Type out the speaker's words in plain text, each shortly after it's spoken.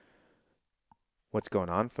What's going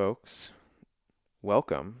on, folks?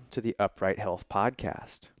 Welcome to the Upright Health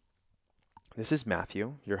Podcast. This is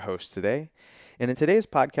Matthew, your host today, and in today's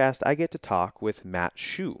podcast, I get to talk with Matt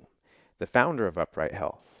Hsu, the founder of Upright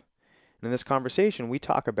Health. And in this conversation, we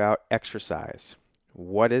talk about exercise.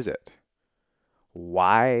 What is it?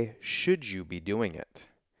 Why should you be doing it?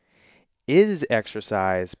 Is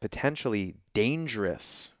exercise potentially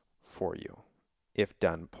dangerous for you if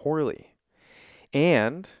done poorly?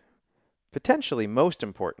 And potentially most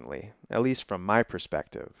importantly, at least from my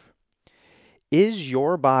perspective, is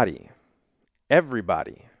your body,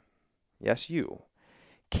 everybody, yes, you,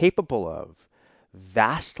 capable of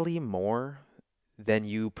vastly more than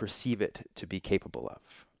you perceive it to be capable of?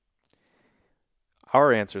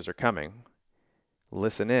 Our answers are coming.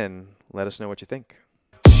 Listen in. Let us know what you think.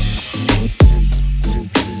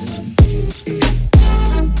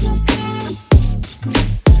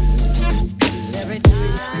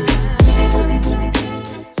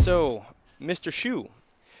 So, Mr. Hsu,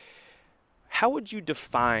 how would you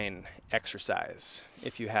define exercise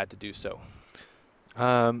if you had to do so?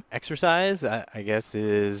 Exercise, I guess,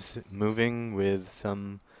 is moving with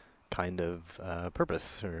some kind of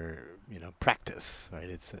purpose or practice, right?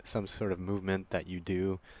 It's some sort of movement that you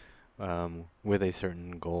do with a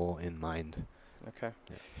certain goal in mind. Okay.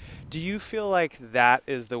 Yeah. Do you feel like that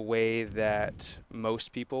is the way that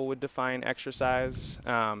most people would define exercise,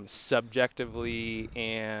 subjectively,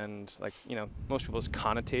 and most people's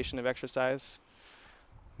connotation of exercise?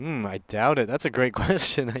 I doubt it. That's a great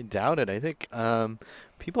question. I doubt it. I think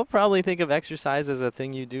people probably think of exercise as a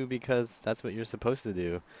thing you do because that's what you're supposed to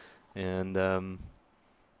do, and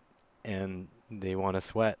and they want to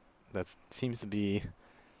sweat. That seems to be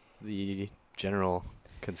the general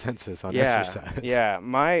consensus on Yeah, exercise. yeah.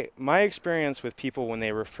 My experience with people when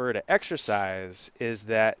they refer to exercise is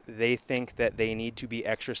that they think that they need to be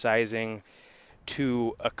exercising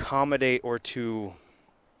to accommodate or to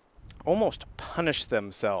almost punish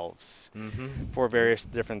themselves for Yep. various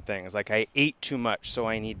different things. Like I ate too much, so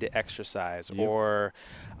I need to exercise, Yep. or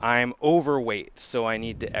I'm overweight, so I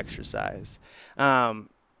need to exercise,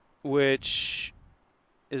 which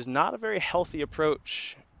is not a very healthy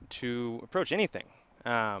approach to approach anything,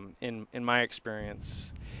 in my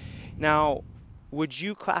experience. Now, would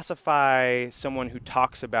you classify someone who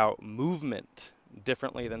talks about movement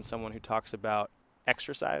differently than someone who talks about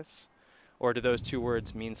exercise? Or do those two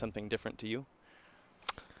words mean something different to you?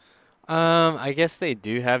 I guess they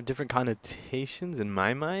do have different connotations in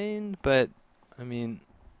my mind, but I mean,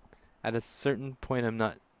 at a certain point, I'm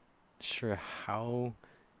not sure how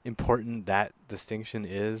important that distinction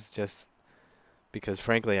is. Just because,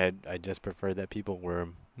 frankly, I just prefer that people were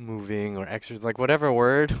moving or exercise, like whatever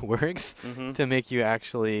word works, Mm-hmm. to make you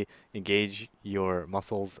actually engage your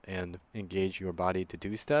muscles and engage your body to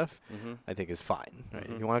do stuff. Mm-hmm. I think is fine, right?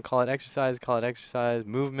 Mm-hmm. If you want to call it exercise, call it exercise.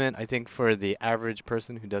 Movement, I think for the average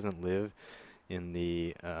person who doesn't live in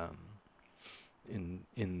the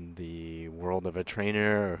in the world of a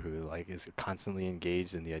trainer or who like is constantly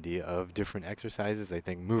engaged in the idea of different exercises, I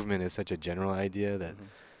think movement is such a general idea that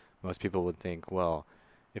Mm-hmm. most people would think, well,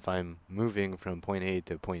 if I'm moving from point A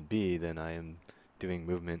to point B, then I am doing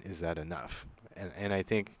movement. Is that enough? And I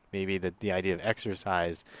think maybe that the idea of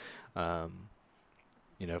exercise, um,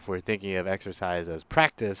 if we're thinking of exercise as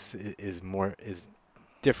practice, is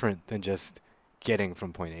different than just getting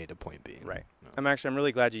from point A to point B. Right. No. I'm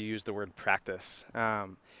really glad you used the word practice.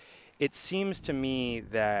 It seems to me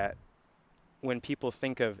that when people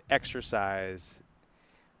think of exercise,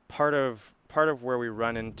 part of where we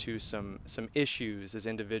run into some issues as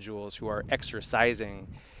individuals who are exercising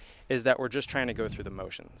is that we're just trying to go through the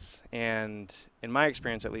motions. And in my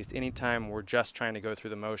experience, at least, anytime we're just trying to go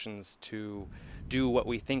through the motions to do what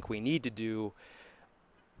we think we need to do,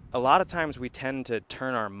 a lot of times we tend to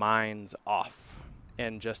turn our minds off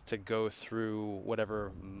and just to go through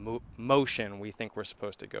whatever motion we think we're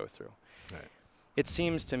supposed to go through. Right. It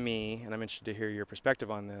seems to me, and I'm interested to hear your perspective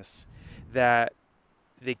on this, that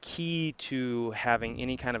the key to having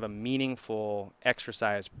any kind of a meaningful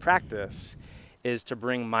exercise practice is to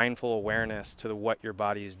bring mindful awareness to what your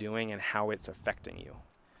body is doing and how it's affecting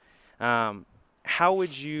you. Um, how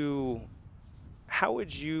would you how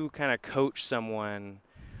would you kind of coach someone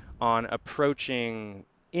on approaching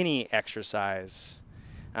any exercise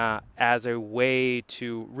as a way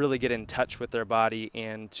to really get in touch with their body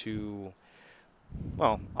and to,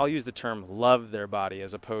 well, I'll use the term love their body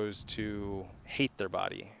as opposed to hate their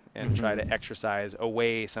body and try to exercise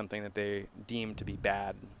away something that they deem to be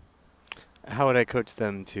bad? How would I coach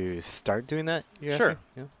them to start doing that? You're asking? Sure,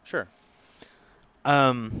 Yeah. sure.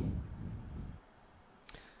 Um,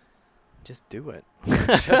 just do it.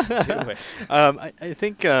 Just do it. I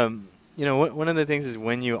think one of the things is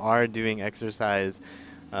when you are doing exercise,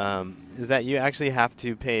 is that you actually have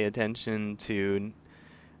to pay attention to,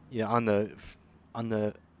 on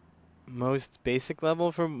the most basic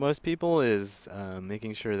level for most people is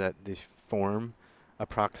making sure that the form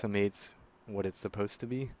approximates what it's supposed to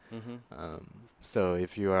be. Mm-hmm. So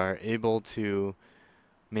if you are able to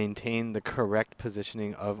maintain the correct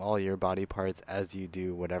positioning of all your body parts as you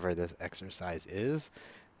do whatever this exercise is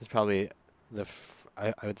probably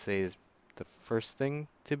I would say is the first thing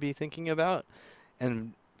to be thinking about.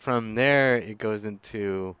 And from there, it goes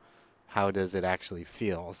into how does it actually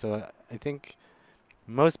feel. So I think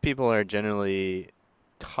most people are generally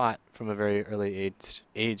taught from a very early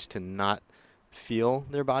age to not feel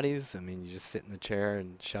their bodies. I mean, you just sit in the chair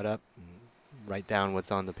and shut up and write down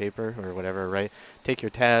what's on the paper or whatever, right? Take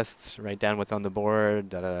your tests, write down what's on the board,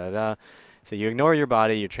 da da da da. So you ignore your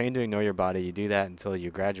body, you're trained to ignore your body. You do that until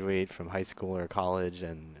you graduate from high school or college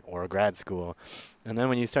or grad school. And then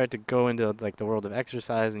when you start to go into like the world of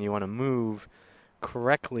exercise and you want to move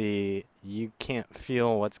correctly, you can't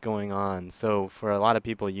feel what's going on. So for a lot of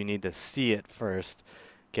people, you need to see it first,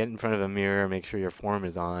 get in front of a mirror, make sure your form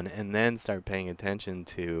is on, and then start paying attention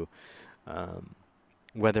to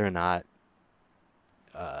whether or not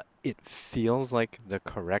it feels like the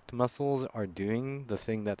correct muscles are doing the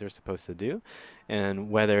thing that they're supposed to do,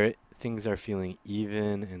 and whether things are feeling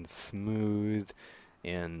even and smooth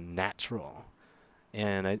and natural.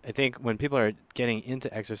 And I think when people are getting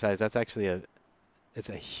into exercise, that's actually it's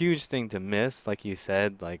a huge thing to miss. Like you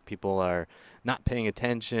said, like people are not paying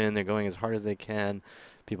attention, they're going as hard as they can.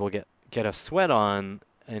 People get a sweat on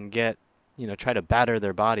and try to batter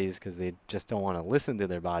their bodies because they just don't want to listen to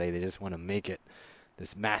their body. They just want to make it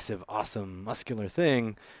this massive, awesome, muscular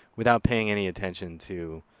thing without paying any attention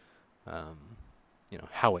to,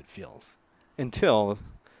 how it feels until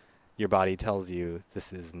your body tells you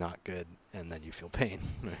this is not good, and then you feel pain.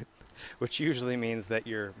 Right? Which usually means that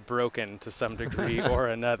you're broken to some degree or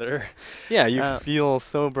another. Yeah, you feel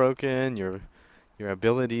so broken. Your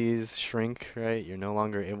abilities shrink. Right, you're no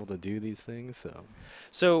longer able to do these things.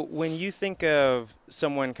 So when you think of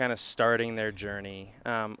someone kind of starting their journey,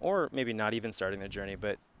 or maybe not even starting their journey,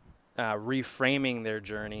 but reframing their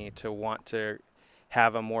journey to want to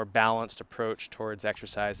have a more balanced approach towards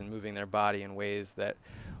exercise and moving their body in ways that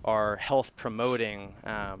are health promoting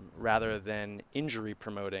rather than injury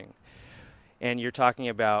promoting, and you're talking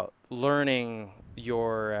about learning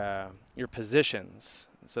your positions,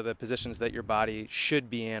 so the positions that your body should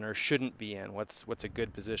be in or shouldn't be in. What's a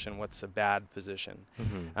good position? What's a bad position?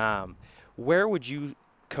 Mm-hmm. Where would you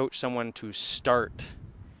coach someone to start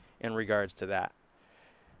in regards to that?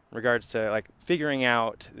 In regards to like figuring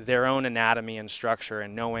out their own anatomy and structure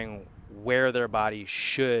and knowing where their body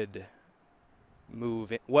should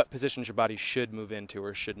move, what positions your body should move into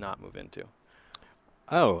or should not move into.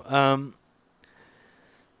 Oh,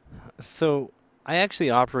 so I actually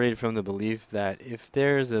operate from the belief that if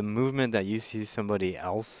there's a movement that you see somebody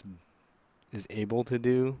else is able to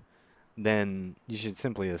do, then you should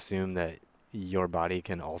simply assume that your body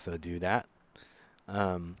can also do that.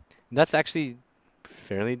 Um, that's actually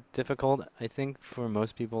fairly difficult, I think, for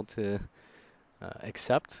most people to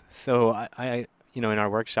accept. So in our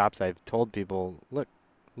workshops, I've told people,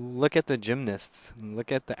 look at the gymnasts,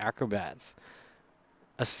 look at the acrobats.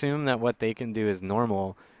 Assume that what they can do is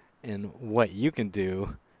normal, and what you can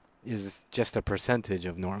do is just a percentage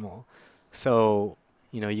of normal. So,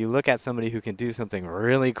 you look at somebody who can do something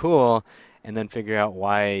really cool and then figure out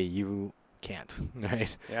why you can't,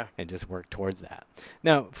 right? Yeah. And just work towards that.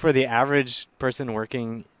 Now, for the average person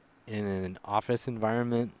working in an office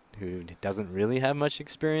environment who doesn't really have much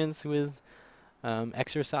experience with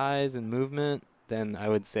exercise and movement, then I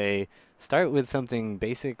would say start with something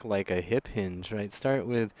basic like a hip hinge, right? Start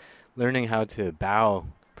with learning how to bow.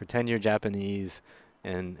 Pretend you're Japanese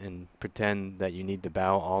and pretend that you need to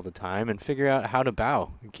bow all the time and figure out how to bow.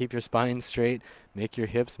 And keep your spine straight, make your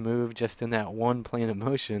hips move just in that one plane of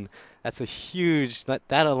motion. That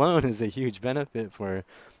alone is a huge benefit for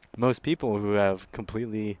most people who have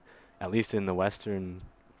completely, at least in the Western,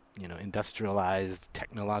 industrialized,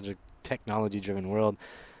 technology-driven world,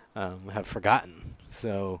 have forgotten.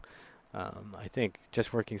 So I think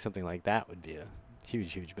just working something like that would be a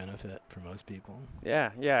huge, huge benefit for most people.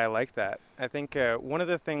 Yeah, yeah, I like that. I think one of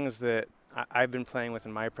the things that I've been playing with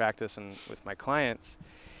in my practice and with my clients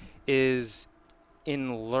is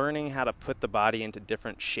in learning how to put the body into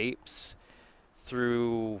different shapes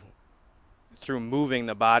through moving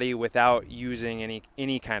the body without using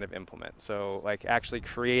any kind of implement. So like actually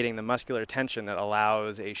creating the muscular tension that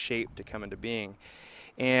allows a shape to come into being.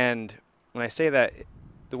 And when I say that,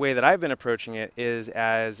 the way that I've been approaching it is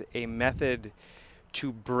as a method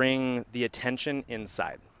to bring the attention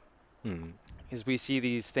inside. Mm. Is we see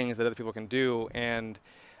these things that other people can do, and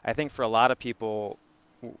I think for a lot of people,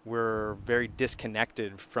 we're very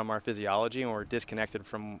disconnected from our physiology, and we're disconnected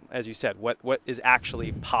from, as you said, what is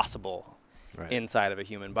actually possible Right. inside of a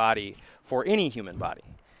human body for any human body.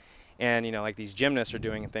 And like these gymnasts are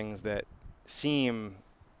doing things that seem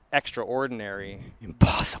extraordinary,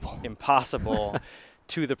 impossible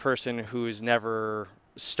to the person who's never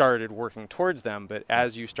started working towards them. But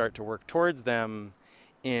as you start to work towards them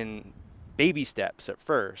in baby steps at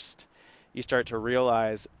first, you start to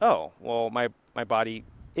realize, oh, well, my body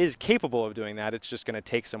is capable of doing that. It's just going to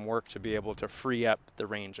take some work to be able to free up the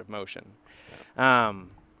range of motion.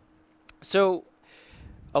 So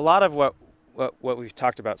a lot of what we've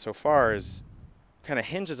talked about so far is kind of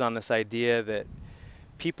hinges on this idea that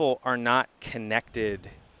people are not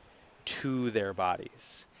connected to their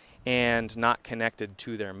bodies and not connected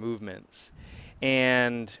to their movements.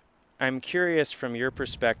 And I'm curious from your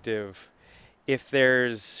perspective if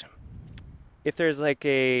there's like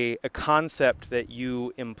a concept that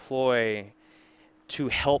you employ to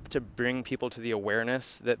help to bring people to the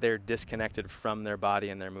awareness that they're disconnected from their body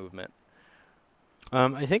and their movement.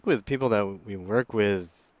 I think with people that we work with,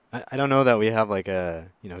 I don't know that we have like a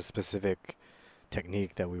specific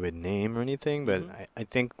technique that we would name or anything, but Mm-hmm. I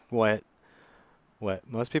think what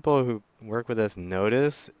most people who work with us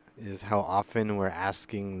notice is how often we're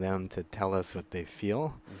asking them to tell us what they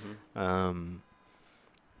feel. Mm-hmm.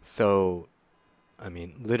 So, I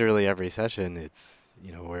mean, literally every session, it's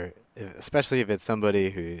especially if it's somebody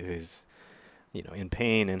who's in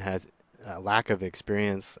pain and has a lack of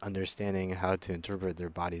experience understanding how to interpret their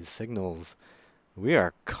body's signals, we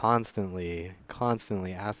are constantly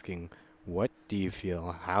asking, what do you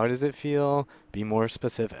feel? How does it feel? Be more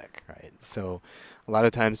specific, right? So a lot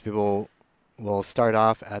of times people will start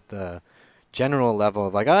off at the general level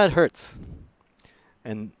of like, oh, it hurts.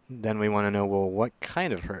 And then we want to know, well, what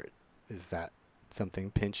kind of hurt? Is that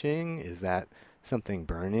something pinching? Is that something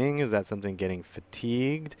burning? Is that something getting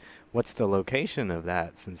fatigued? What's the location of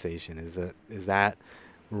that sensation? Is that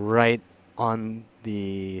right on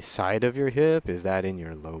the side of your hip? Is that in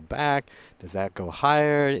your low back? Does that go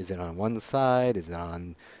higher? Is it on one side? Is it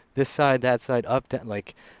on this side, that side, up, down?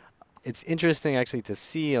 Like, it's interesting actually to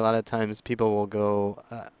see a lot of times people will go,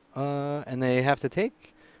 and they have to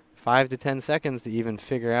take 5 to 10 seconds to even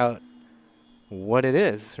figure out what it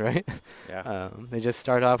is, right? Yeah. They just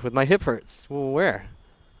start off with my hip hurts. Well, where?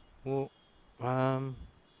 Well, um,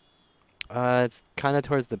 it's kind of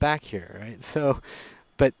towards the back here, right? So,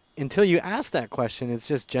 but until you ask that question, it's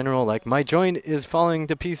just general, like, my joint is falling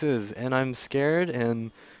to pieces and I'm scared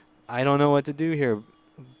and I don't know what to do here.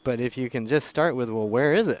 But if you can just start with, well,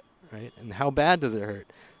 where is it, right? And how bad does it hurt?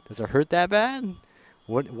 Does it hurt that bad?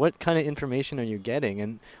 What kind of information are you getting?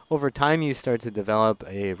 And over time, you start to develop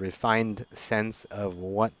a refined sense of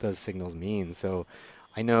what those signals mean. So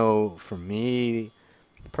I know for me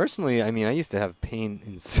personally, I mean, I used to have pain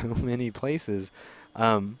in so many places,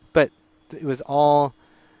 but it was all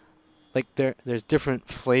like there's different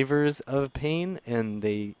flavors of pain, and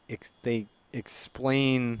they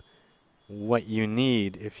explain what you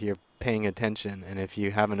need if you're paying attention and if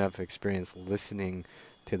you have enough experience listening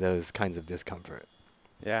to those kinds of discomfort.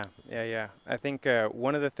 Yeah, yeah, yeah. I think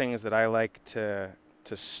one of the things that I like to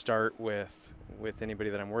start with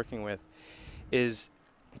anybody that I'm working with is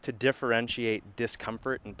to differentiate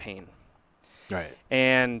discomfort and pain. Right.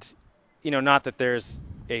 And not that there's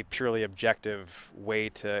a purely objective way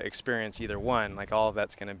to experience either one. Like all of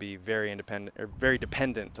that's going to be very independent or very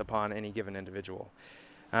dependent upon any given individual.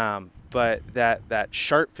 But that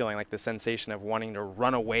sharp feeling, like the sensation of wanting to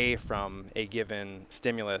run away from a given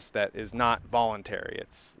stimulus that is not voluntary,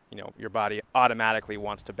 it's your body automatically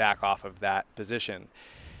wants to back off of that position,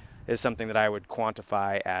 is something that I would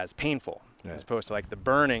quantify as painful, as Right. opposed to like the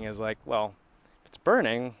burning is like, well, if it's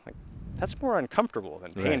burning, like that's more uncomfortable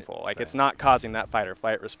than Right. painful. Like it's Right. not causing that fight or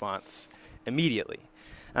flight response immediately.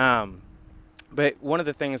 Um, but one of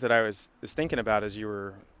the things that I was thinking about as you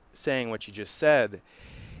were saying what you just said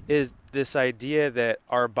is this idea that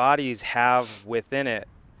our bodies have within it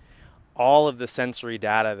all of the sensory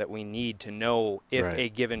data that we need to know if Right. a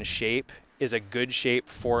given shape is a good shape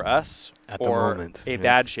for us At the or moment. a Right.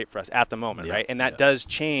 bad shape for us at the moment, Yeah. right? And that Yeah. does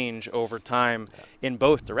change over time Yeah. in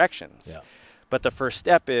both directions. Yeah. But the first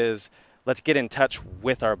step is let's get in touch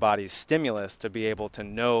with our body's stimulus to be able to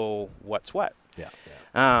know what's what. Yeah.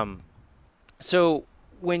 Yeah. Um, so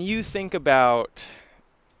when you think about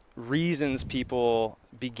reasons people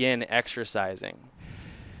begin exercising,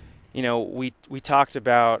 we talked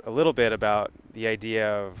about a little bit about the idea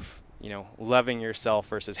of, loving yourself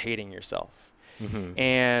versus hating yourself. Mm-hmm.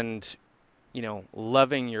 And,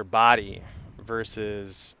 loving your body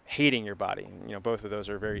versus hating your body. Both of those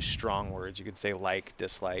are very strong words. You could say like,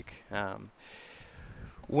 dislike.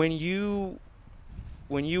 When you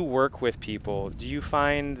work with people, do you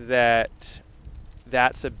find that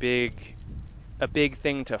that's a big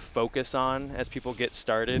thing to focus on as people get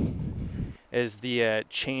started? Is the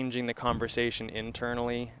changing the conversation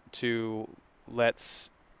internally to let's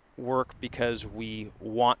work because we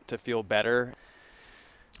want to feel better?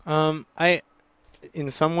 I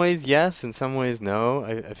in some ways yes, in some ways no.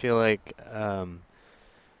 I feel like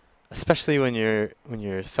especially when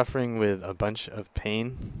you're suffering with a bunch of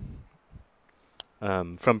pain,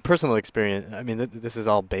 from personal experience. I mean, this is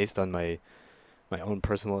all based on my own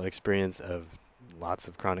personal experience of lots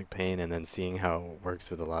of chronic pain, and then seeing how it works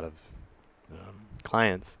with a lot of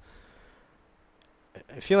clients.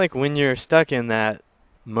 I feel like when you're stuck in that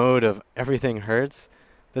mode of everything hurts,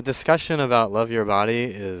 the discussion about love your body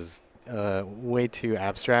is way too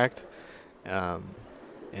abstract, um,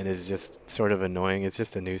 and is just sort of annoying. It's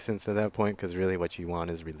just a nuisance at that point because really what you want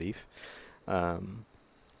is relief. Um,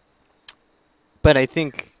 but I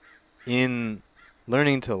think in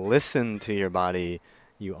learning to listen to your body,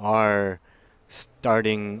 you are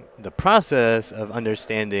starting the process of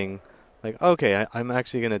understanding, like, okay, I'm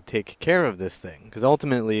actually going to take care of this thing. Because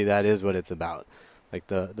ultimately, that is what it's about. Like,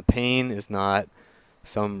 the pain is not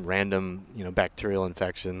some random, bacterial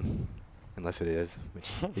infection, unless it is, which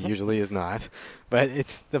it usually is not. But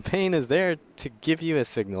the pain is there to give you a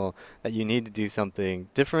signal that you need to do something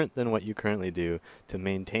different than what you currently do to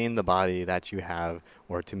maintain the body that you have,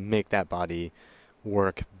 or to make that body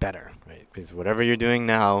work better, right? Because whatever you're doing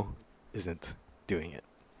now isn't doing it.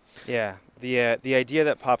 Yeah, the idea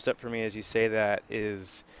that pops up for me as you say that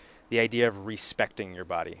is the idea of respecting your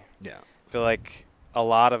body. Yeah. I feel like a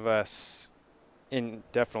lot of us, in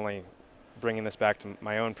definitely bringing this back to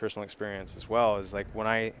my own personal experience as well, is like when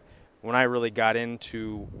I really got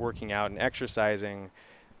into working out and exercising,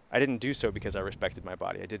 I didn't do so because I respected my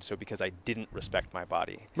body. I did so because I didn't respect my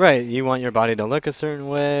body. Right. You want your body to look a certain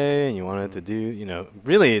way, and you want it Mm-hmm. to do,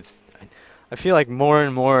 really, I feel like more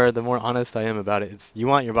and more, the more honest I am about it, you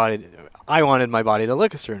want your body, I wanted my body to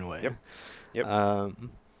look a certain way. Yep. Yep. Um,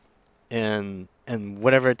 and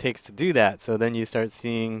whatever it takes to do that. So then you start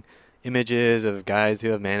seeing images of guys who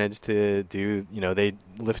have managed to do, they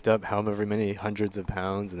lift up however many hundreds of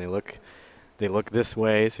pounds, and they look this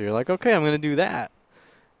way. So you're like, okay, I'm going to do that.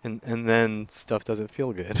 And then stuff doesn't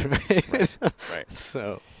feel good, Right. right? Right.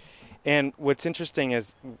 So, And what's interesting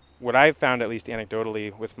is what I've found, at least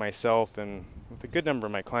anecdotally, with myself and with a good number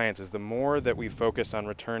of my clients, is the more that we focus on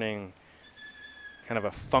returning kind of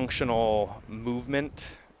a functional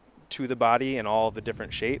movement to the body in all the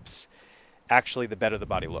different shapes, actually the better the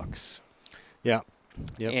body looks. yeah.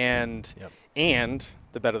 Yep. And Yep. and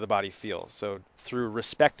the better the body feels. So through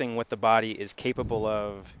respecting what the body is capable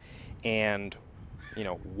of and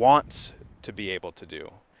wants to be able to do,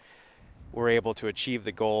 we're able to achieve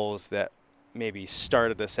the goals that maybe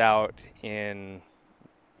started us out in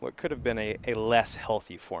what could have been a less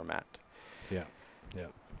healthy format. Yeah. Yeah.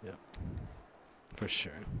 Yeah. For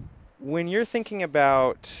sure. When you're thinking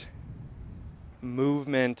about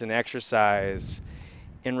movement and exercise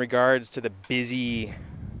in regards to the busy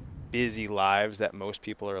lives that most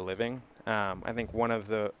people are living, I think one of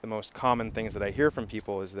the most common things that I hear from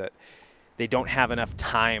people is that they don't have enough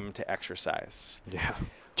time to exercise. Yeah.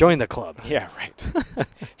 Join the club. Yeah, right.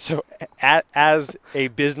 So, as a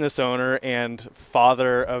business owner and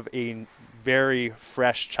father of a very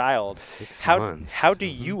fresh child, Six how months. do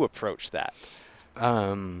you approach that?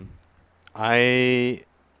 Um, I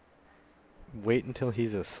wait until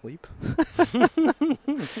he's asleep.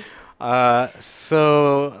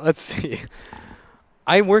 So let's see.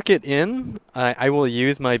 I work it in. I will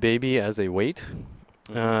use my baby as a weight.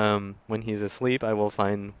 Hmm. When he's asleep, I will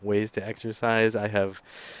find ways to exercise. I have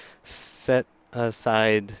set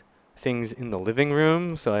aside things in the living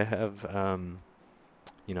room. So I have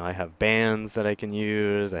bands that I can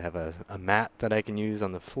use. I have a mat that I can use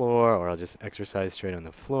on the floor, or I'll just exercise straight on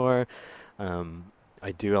the floor.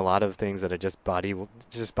 I do a lot of things that are just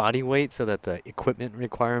body weight, so that the equipment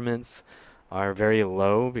requirements are very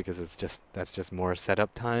low, because that's just more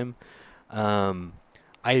setup time. Um,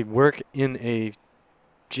 I work in a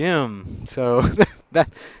gym, so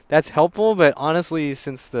that's helpful. But honestly,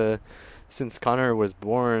 since Connor was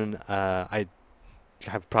born, I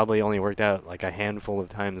have probably only worked out like a handful of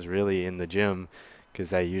times really in the gym,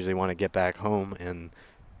 because I usually want to get back home and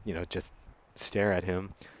just stare at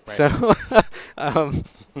him. Right. So, um,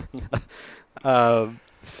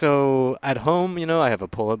 so at home, I have a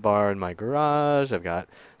pull-up bar in my garage. I've got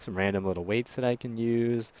some random little weights that I can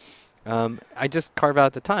use. I just carve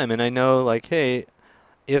out the time, and I know, like, hey,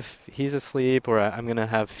 if he's asleep or I'm gonna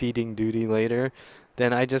have feeding duty later,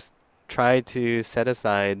 then I just try to set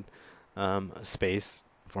aside a space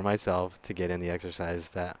for myself to get in the exercise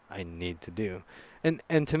that I need to do.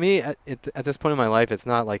 And to me, at this point in my life, it's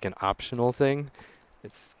not like an optional thing.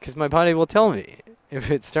 It's because my body will tell me. If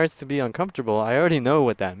it starts to be uncomfortable, I already know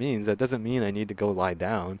what that means. That doesn't mean I need to go lie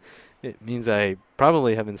down. It means I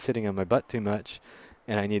probably have been sitting on my butt too much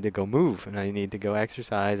and I need to go move and I need to go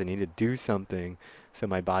exercise. I need to do something so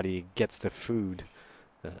my body gets the food,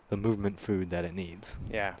 the movement food that it needs.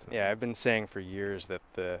 Yeah, So. yeah. I've been saying for years that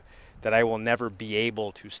that I will never be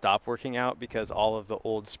able to stop working out because all of the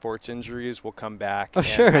old sports injuries will come back Oh, and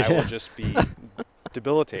sure, I will yeah. just be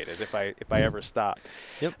debilitated if I ever stop.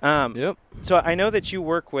 Yep, Um, yep. so I know that you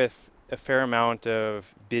work with a fair amount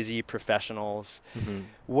of busy professionals. Hmm.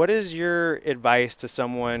 What is your advice to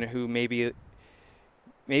someone who maybe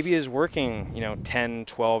is working, 10,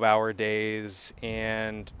 12-hour days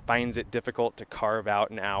and finds it difficult to carve out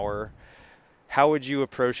an hour? How would you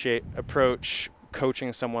approach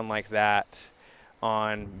coaching someone like that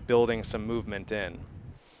on building some movement in?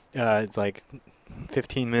 It's like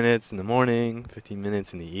 15 minutes in the morning, 15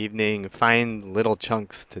 minutes in the evening. Find little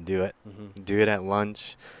chunks to do it. Mm-hmm. Do it at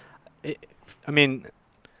lunch. It, I mean,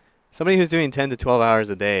 somebody who's doing 10 to 12 hours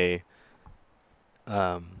a day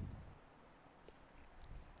um,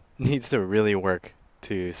 needs to really work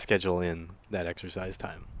to schedule in that exercise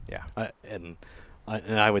time. Yeah. And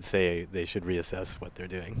I would say they should reassess what they're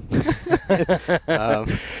doing. um,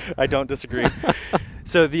 I don't disagree.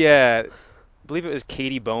 So I believe it was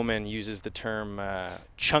Katie Bowman uses the term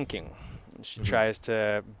chunking. She mhm. tries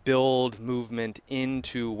to build movement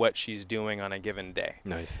into what she's doing on a given day,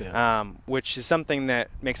 Nice, yeah. which is something that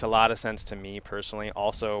makes a lot of sense to me personally.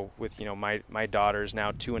 Also, with my daughter's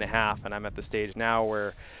now 2.5, and I'm at the stage now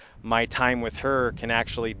where my time with her can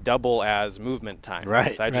actually double as movement time because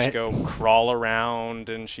Right, I just right. go crawl around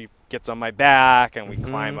and she gets on my back and we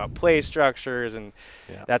climb Mhm. up play structures, and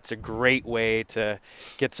Yeah. that's a great way to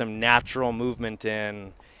get some natural movement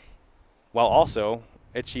in while also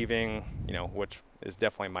achieving, which is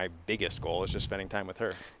definitely my biggest goal, is just spending time with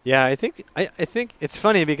her. Yeah, I think it's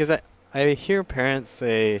funny because I hear parents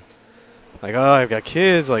say like, "Oh, I've got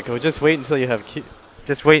kids." Like, "Oh, just wait until you have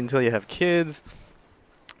just wait until you have kids.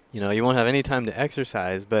 You won't have any time to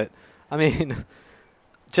exercise." But I mean,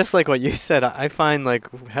 just like what you said, I find like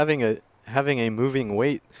having a moving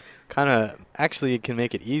weight kind of actually can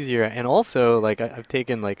make it easier. And also, like I've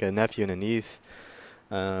taken like a nephew and a niece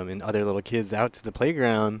and other little kids out to the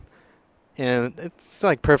playground, and it's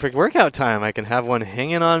like perfect workout time. I can have one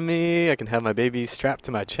hanging on me. I can have my baby strapped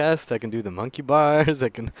to my chest. I can do the monkey bars. I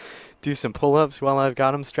can do some pull-ups while I've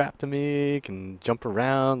got them strapped to me. Can jump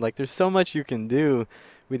around. Like there's so much you can do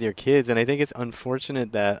with your kids, and I think it's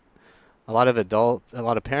unfortunate that a lot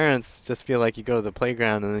of parents just feel like you go to the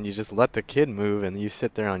playground and then you just let the kid move and you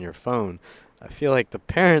sit there on your phone. I feel like the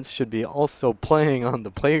parents should be also playing on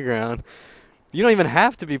the playground. You don't even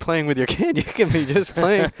have to be playing with your kid. You can be just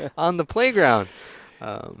playing on the playground.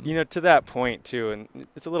 To that point too, and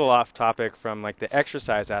it's a little off topic from like the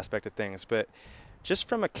exercise aspect of things, but just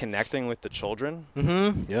from a connecting with the children,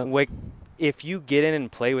 Mm-hmm. Yep. like if you get in and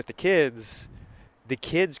play with the kids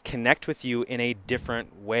connect with you in a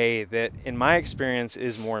different way that in my experience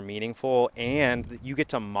is more meaningful, and you get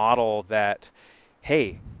to model that,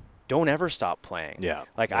 hey, don't ever stop playing. Yeah.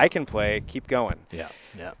 Like Yeah. I can play, keep going. Yeah.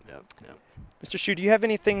 Yeah. Yeah. Yeah. Mr. Shu, do you have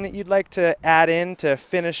anything that you'd like to add in to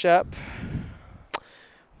finish up?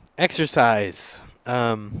 Exercise.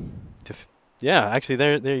 Yeah. Actually,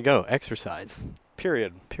 there you go. Exercise.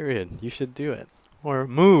 Period. Period. You should do it. Or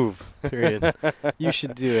move. Period. You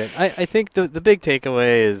should do it. I think the big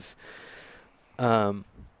takeaway is um,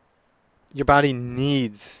 your body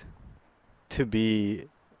needs to be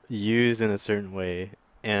used in a certain way,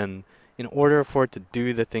 and in order for it to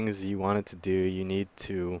do the things you want it to do, you need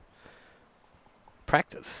to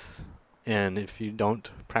practice. And if you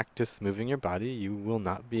don't practice moving your body, you will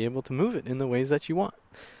not be able to move it in the ways that you want.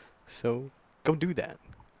 So go do that.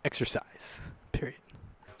 Exercise. Period.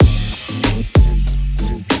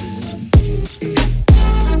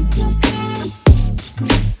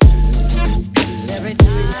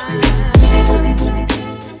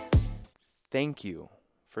 Thank you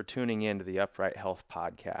for tuning in to the Upright Health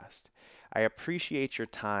Podcast. I appreciate your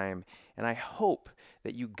time, and I hope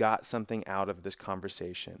that you got something out of this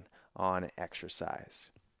conversation on exercise.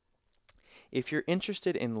 If you're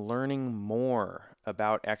interested in learning more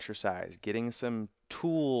about exercise, getting some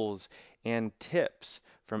tools and tips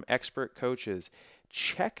from expert coaches,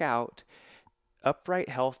 check out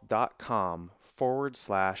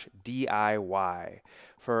uprighthealth.com/DIY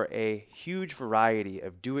for a huge variety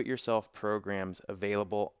of do it yourself programs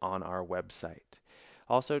available on our website.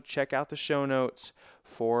 Also, check out the show notes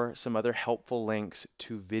for some other helpful links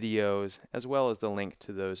to videos as well as the link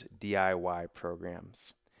to those DIY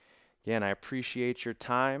programs. Again, I appreciate your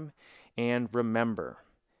time, and remember,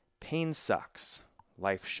 pain sucks,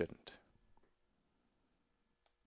 life shouldn't.